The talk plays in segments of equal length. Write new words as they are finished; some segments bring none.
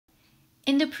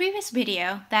In the previous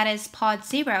video, that is pod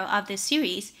 0 of this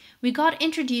series, we got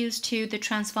introduced to the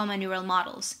transformer neural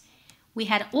models. We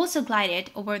had also glided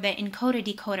over the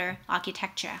encoder-decoder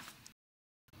architecture.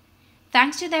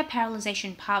 Thanks to their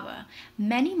parallelization power,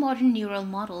 many modern neural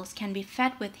models can be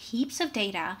fed with heaps of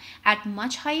data at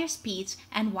much higher speeds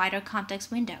and wider context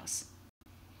windows.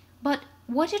 But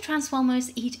what do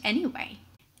transformers eat anyway?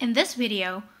 In this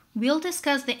video, we'll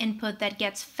discuss the input that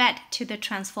gets fed to the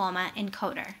transformer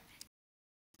encoder.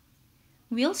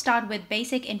 We'll start with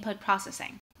basic input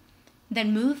processing,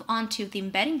 then move on to the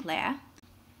embedding layer,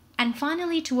 and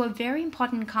finally to a very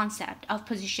important concept of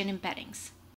position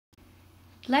embeddings.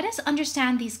 Let us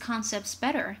understand these concepts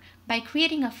better by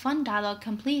creating a fun dialogue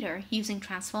completer using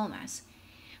transformers.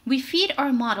 We feed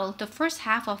our model the first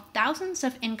half of thousands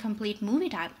of incomplete movie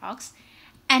dialogues,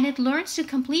 and it learns to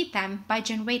complete them by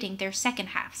generating their second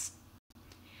halves.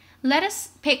 Let us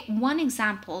pick one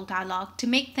example dialogue to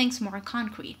make things more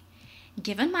concrete.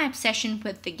 Given my obsession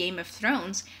with the Game of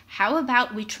Thrones, how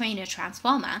about we train a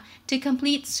transformer to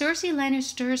complete Cersei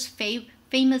Lannister's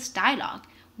famous dialogue,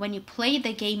 "When you play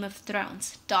the Game of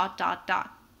Thrones, ...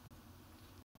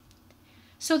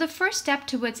 So the first step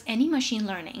towards any machine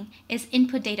learning is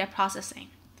input data processing.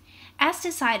 As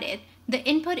decided, the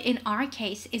input in our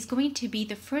case is going to be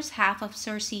the first half of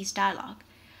Cersei's dialogue.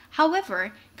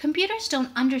 However, computers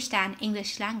don't understand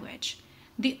English language.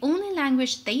 The only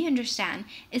language they understand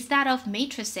is that of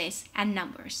matrices and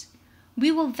numbers. We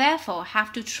will therefore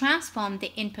have to transform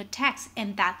the input text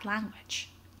in that language.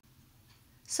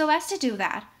 So as to do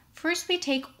that, first we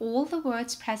take all the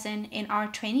words present in our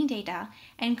training data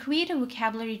and create a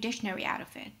vocabulary dictionary out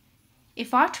of it.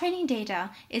 If our training data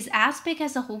is as big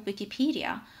as the whole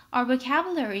Wikipedia, our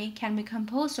vocabulary can be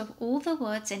composed of all the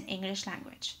words in English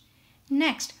language.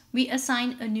 Next, we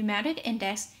assign a numeric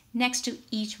index next to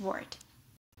each word.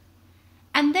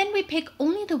 And then we pick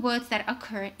only the words that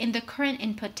occur in the current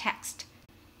input text.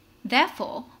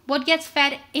 Therefore, what gets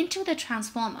fed into the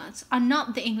transformers are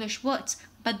not the English words,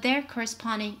 but their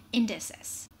corresponding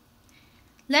indices.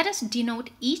 Let us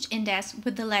denote each index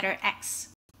with the letter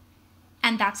X.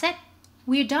 And that's it.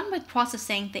 We're done with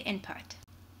processing the input.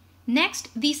 Next,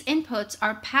 these inputs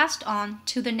are passed on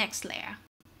to the next layer.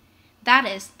 That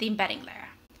is the embedding layer.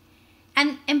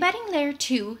 And embedding layer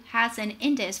 2 has an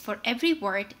index for every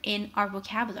word in our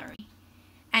vocabulary.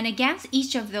 And against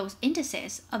each of those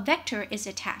indices, a vector is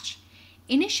attached.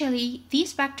 Initially,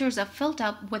 these vectors are filled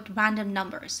up with random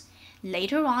numbers.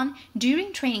 Later on,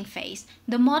 during training phase,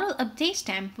 the model updates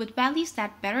them with values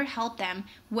that better help them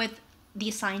with the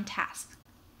assigned tasks.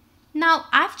 Now,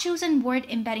 I've chosen word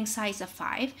embedding size of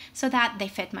 5 so that they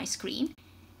fit my screen.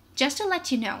 Just to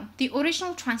let you know, the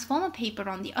original transformer paper,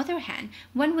 on the other hand,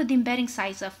 went with the embedding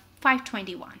size of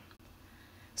 521.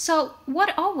 So,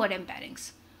 what are word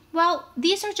embeddings? Well,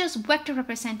 these are just vector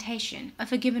representation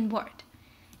of a given word.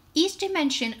 Each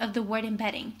dimension of the word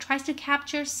embedding tries to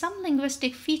capture some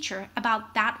linguistic feature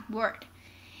about that word.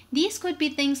 These could be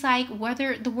things like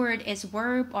whether the word is a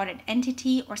verb or an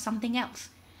entity or something else.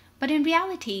 But in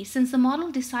reality, since the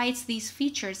model decides these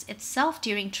features itself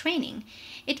during training,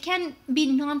 it can be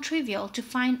non-trivial to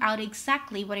find out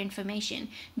exactly what information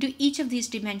do each of these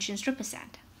dimensions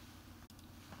represent.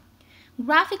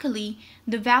 Graphically,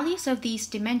 the values of these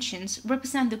dimensions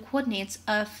represent the coordinates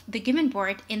of the given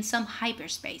word in some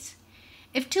hyperspace.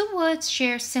 If two words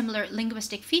share similar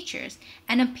linguistic features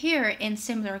and appear in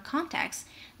similar contexts,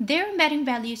 their embedding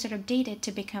values are updated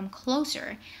to become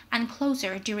closer and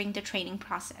closer during the training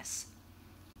process.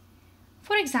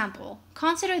 For example,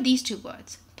 consider these two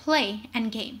words, play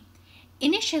and game.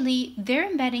 Initially, their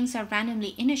embeddings are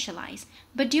randomly initialized,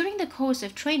 but during the course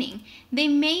of training, they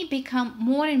may become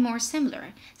more and more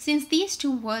similar, since these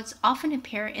two words often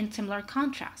appear in similar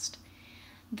contrast.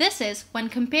 This is when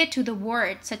compared to the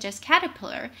word such as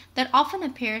caterpillar that often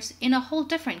appears in a whole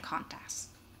different context.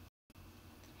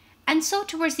 And so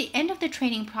towards the end of the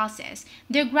training process,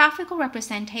 their graphical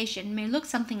representation may look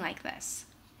something like this.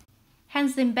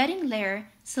 Hence, the embedding layer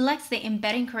selects the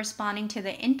embedding corresponding to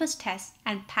the input test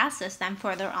and passes them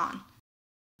further on.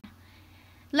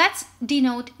 Let's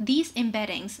denote these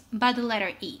embeddings by the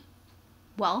letter E.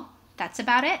 Well, that's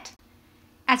about it.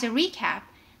 As a recap,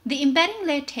 the embedding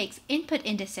layer takes input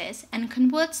indices and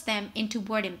converts them into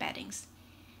word embeddings.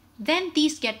 Then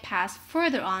these get passed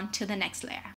further on to the next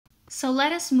layer. So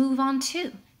let us move on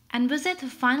to and visit the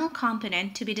final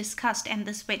component to be discussed in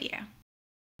this video,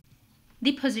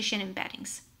 the position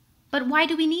embeddings. But why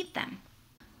do we need them?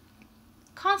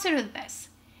 Consider this.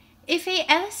 If a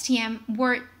LSTM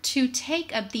were to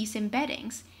take up these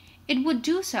embeddings, it would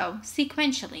do so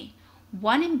sequentially,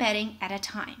 one embedding at a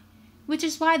time, which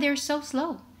is why they're so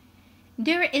slow.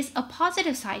 There is a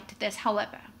positive side to this,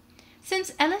 however.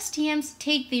 Since LSTMs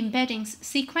take the embeddings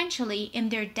sequentially in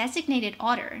their designated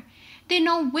order, they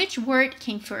know which word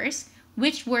came first,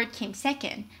 which word came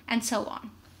second, and so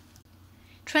on.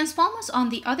 Transformers, on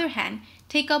the other hand,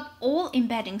 take up all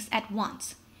embeddings at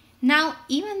once. Now,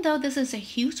 even though this is a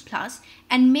huge plus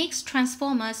and makes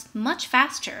transformers much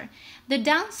faster, the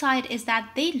downside is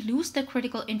that they lose the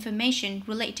critical information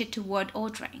related to word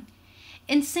ordering.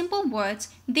 In simple words,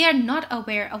 they are not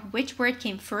aware of which word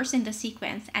came first in the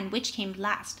sequence and which came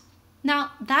last.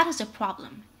 Now, that is a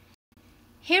problem.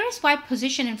 Here is why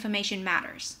position information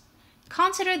matters.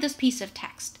 Consider this piece of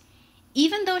text.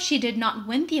 Even though she did not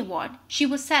win the award, she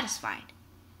was satisfied.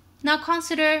 Now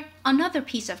consider another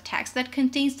piece of text that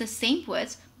contains the same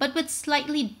words but with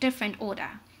slightly different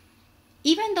order.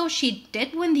 Even though she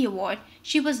did win the award,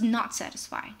 she was not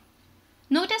satisfied.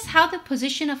 Notice how the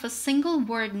position of a single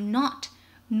word not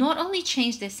only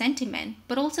changed the sentiment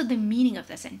but also the meaning of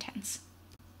the sentence.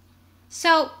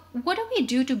 So, what do we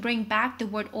do to bring back the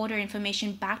word order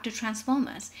information back to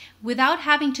transformers without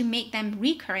having to make them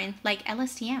recurrent like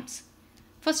LSTMs?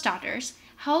 For starters,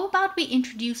 how about we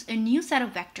introduce a new set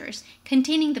of vectors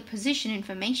containing the position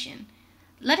information?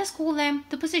 Let us call them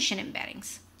the position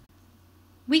embeddings.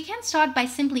 We can start by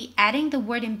simply adding the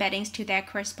word embeddings to their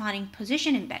corresponding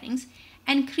position embeddings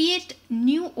and create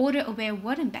new order-aware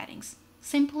word embeddings.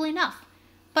 Simple enough.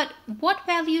 But what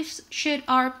values should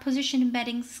our position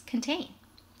embeddings contain?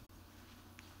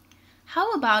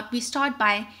 How about we start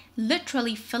by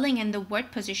literally filling in the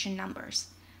word position numbers?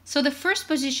 So the first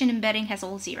position embedding has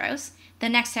all zeros, the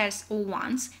next has all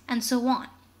ones, and so on.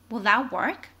 Will that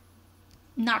work?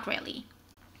 Not really.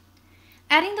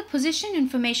 Adding the position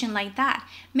information like that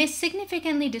may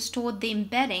significantly distort the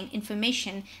embedding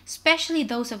information, especially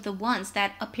those of the ones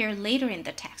that appear later in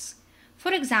the text.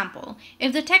 For example,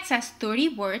 if the text has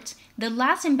 30 words, the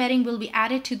last embedding will be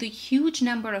added to the huge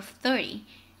number of 30.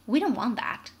 We don't want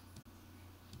that.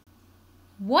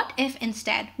 What if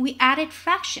instead we added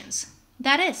fractions?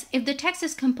 That is, if the text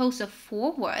is composed of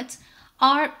 4 words,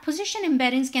 our position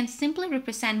embeddings can simply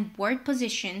represent word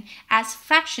position as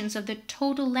fractions of the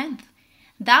total length.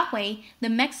 That way, the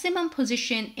maximum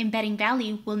position embedding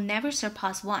value will never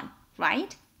surpass 1,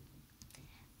 right?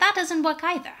 That doesn't work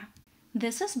either.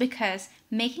 This is because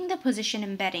making the position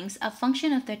embeddings a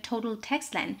function of the total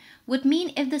text length would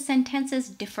mean if the sentences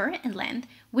differ in length,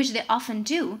 which they often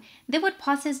do, they would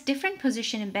possess different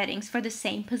position embeddings for the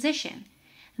same position.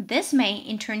 This may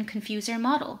in turn confuse our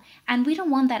model, and we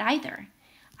don't want that either.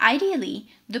 Ideally,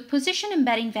 the position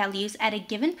embedding values at a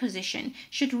given position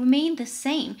should remain the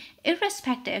same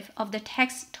irrespective of the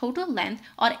text's total length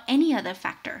or any other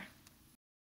factor.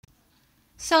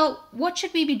 So, what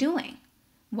should we be doing?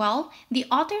 Well, the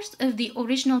authors of the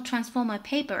original Transformer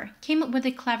paper came up with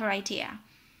a clever idea.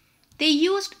 They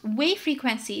used wave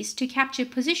frequencies to capture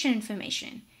position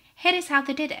information. Here is how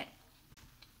they did it.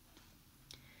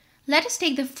 Let us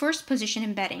take the first position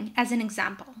embedding as an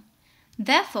example.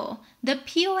 Therefore, the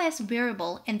POS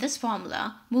variable in this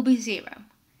formula will be 0.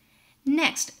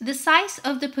 Next, the size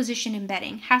of the position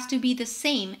embedding has to be the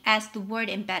same as the word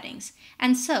embeddings,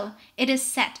 and so it is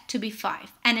set to be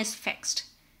 5 and is fixed.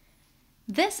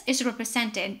 This is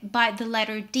represented by the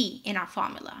letter D in our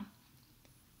formula.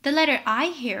 The letter I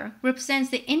here represents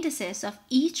the indices of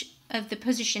each of the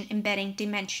position embedding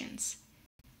dimensions.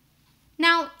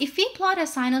 Now, if we plot a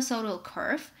sinusoidal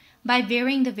curve by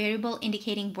varying the variable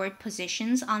indicating word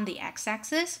positions on the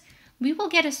x-axis, we will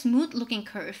get a smooth-looking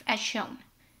curve as shown.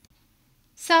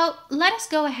 So, let us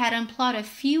go ahead and plot a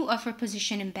few of our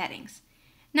position embeddings.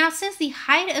 Now, since the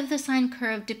height of the sine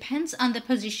curve depends on the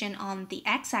position on the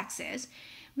x-axis,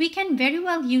 we can very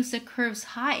well use the curve's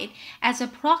height as a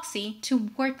proxy to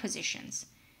word positions.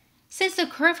 Since the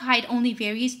curve height only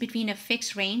varies between a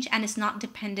fixed range and is not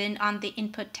dependent on the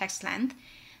input text length,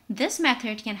 this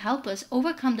method can help us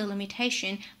overcome the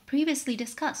limitation previously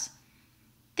discussed.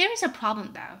 There is a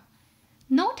problem though.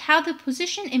 Note how the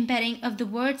position embedding of the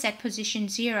words at position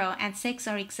 0 and 6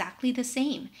 are exactly the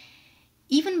same,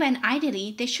 even when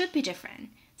ideally they should be different,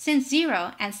 since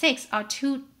 0 and 6 are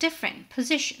two different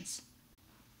positions.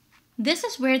 This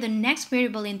is where the next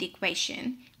variable in the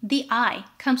equation, the I,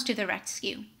 comes to the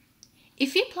rescue.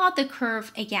 If we plot the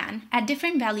curve again at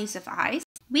different values of i's,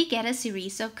 we get a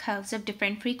series of curves of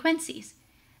different frequencies.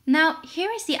 Now,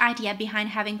 here is the idea behind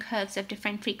having curves of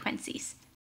different frequencies.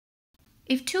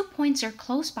 If 2 points are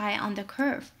close by on the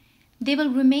curve, they will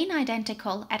remain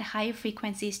identical at higher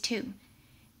frequencies too.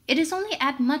 It is only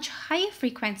at much higher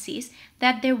frequencies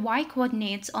that their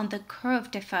y-coordinates on the curve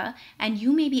differ and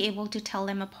you may be able to tell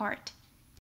them apart.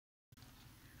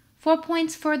 For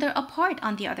points further apart,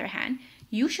 on the other hand,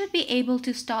 you should be able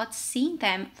to start seeing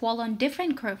them fall on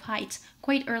different curve heights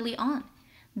quite early on.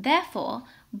 Therefore,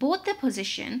 both the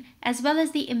position as well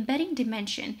as the embedding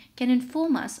dimension can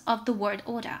inform us of the word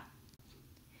order.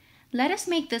 Let us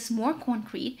make this more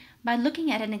concrete by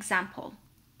looking at an example.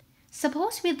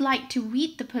 Suppose we'd like to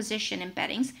read the position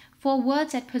embeddings for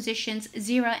words at positions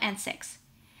 0 and 6.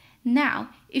 Now,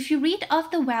 if you read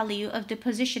of the value of the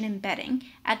position embedding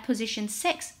at position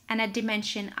 6 and at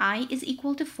dimension I is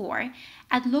equal to 4,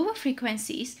 at lower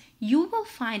frequencies, you will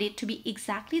find it to be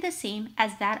exactly the same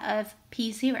as that of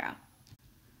P0.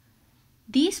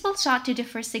 These will start to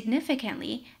differ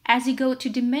significantly as you go to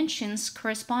dimensions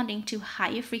corresponding to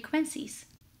higher frequencies.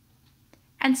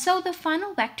 And so the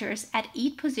final vectors at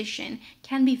each position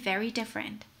can be very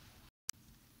different.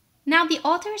 Now, the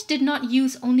authors did not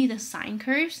use only the sine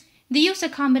curves, they used a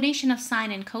combination of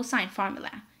sine and cosine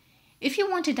formula. If you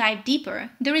want to dive deeper,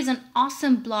 there is an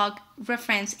awesome blog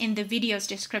reference in the video's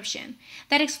description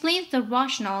that explains the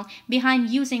rationale behind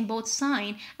using both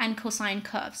sine and cosine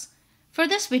curves. For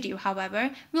this video,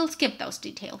 however, we'll skip those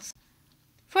details.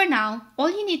 For now, all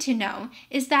you need to know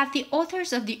is that the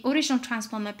authors of the original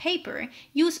transformer paper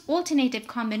use alternative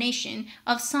combination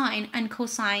of sine and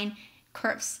cosine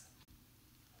curves.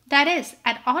 That is,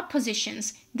 at odd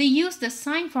positions, they use the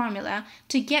sine formula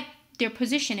to get their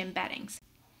position embeddings,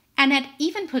 and at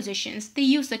even positions, they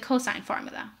use the cosine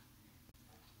formula.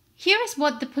 Here is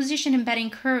what the position embedding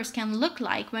curves can look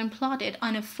like when plotted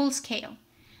on a full scale.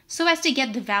 So as to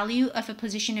get the value of a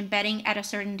position embedding at a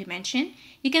certain dimension,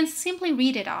 you can simply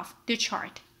read it off the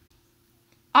chart.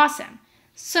 Awesome!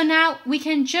 So now we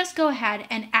can just go ahead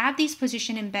and add these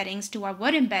position embeddings to our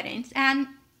word embeddings, and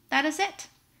that is it.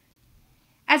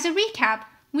 As a recap,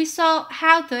 we saw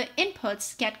how the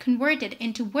inputs get converted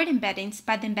into word embeddings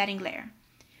by the embedding layer.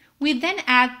 We then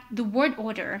add the word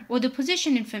order or the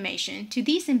position information to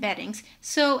these embeddings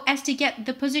so as to get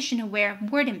the position-aware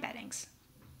word embeddings.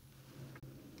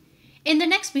 In the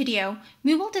next video,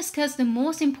 we will discuss the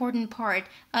most important part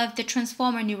of the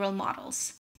transformer neural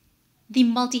models, the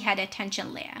multi-head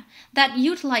attention layer that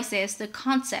utilizes the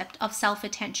concept of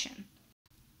self-attention.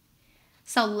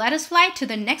 So let us fly to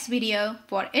the next video,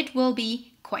 for it will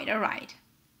be quite a ride.